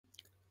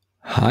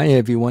Hi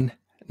everyone,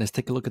 let's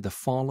take a look at the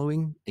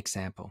following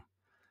example.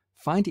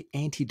 Find the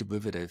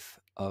antiderivative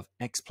of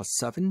x plus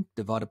 7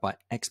 divided by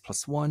x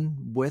plus 1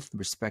 with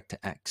respect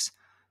to x.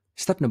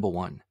 Step number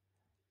 1,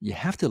 you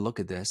have to look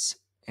at this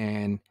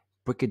and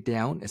break it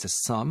down as a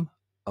sum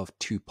of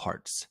two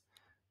parts.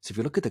 So if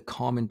you look at the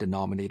common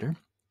denominator,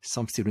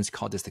 some students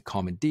call this the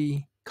common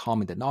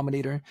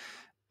denominator,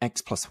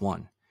 x plus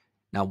 1.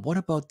 Now what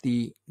about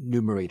the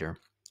numerator?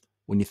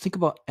 When you think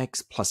about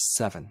x plus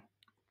 7,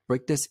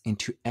 break this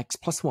into x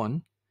plus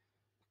 1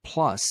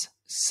 plus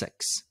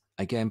 6.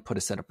 Again, put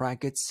a set of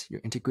brackets.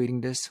 You're integrating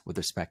this with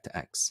respect to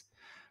x.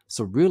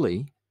 So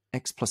really,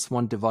 x plus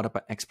 1 divided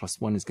by x plus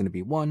 1 is going to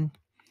be 1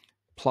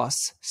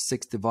 plus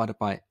 6 divided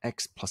by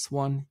x plus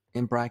 1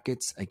 in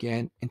brackets.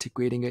 Again,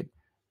 integrating it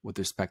with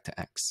respect to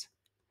x.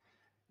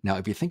 Now,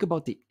 if you think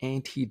about the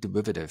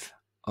antiderivative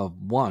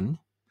of 1,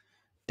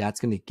 that's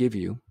going to give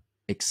you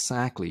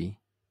exactly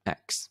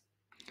x.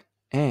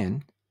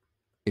 And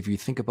if you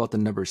think about the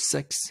number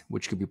 6,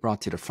 which could be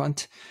brought to the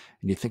front,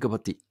 and you think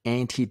about the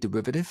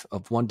antiderivative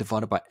of 1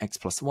 divided by x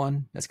plus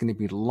 1, that's going to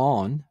be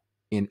ln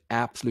in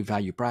absolute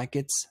value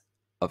brackets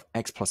of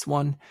x plus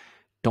 1.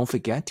 Don't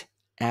forget,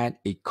 add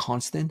a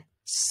constant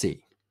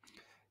c.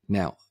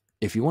 Now,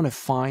 if you want to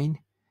find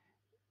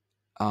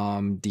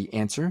the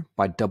answer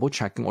by double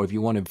checking, or if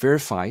you want to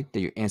verify that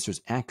your answer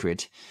is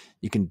accurate,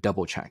 you can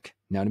double check.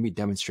 Now, let me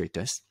demonstrate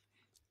this.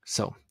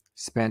 So,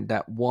 spend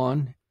that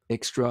 1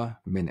 extra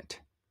minute.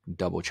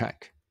 Double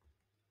check.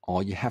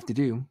 All you have to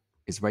do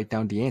is write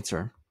down the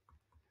answer,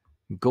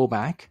 go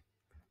back,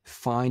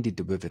 find the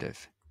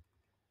derivative.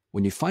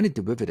 When you find the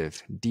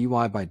derivative, dy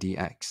by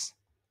dx,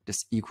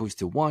 this equals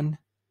to 1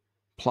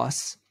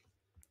 plus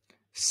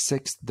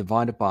 6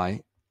 divided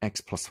by x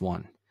plus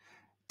 1.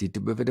 The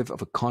derivative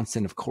of a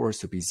constant, of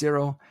course, would be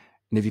 0.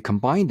 And if you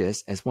combine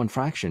this as one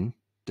fraction,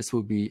 this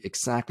will be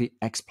exactly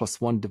x plus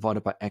 1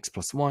 divided by x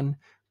plus 1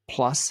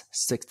 plus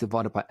 6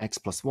 divided by x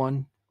plus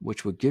 1,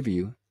 which will give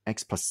you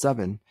x plus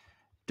 7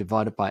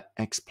 divided by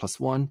x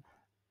plus 1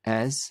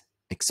 as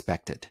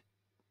expected.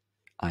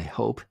 I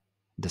hope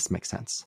this makes sense.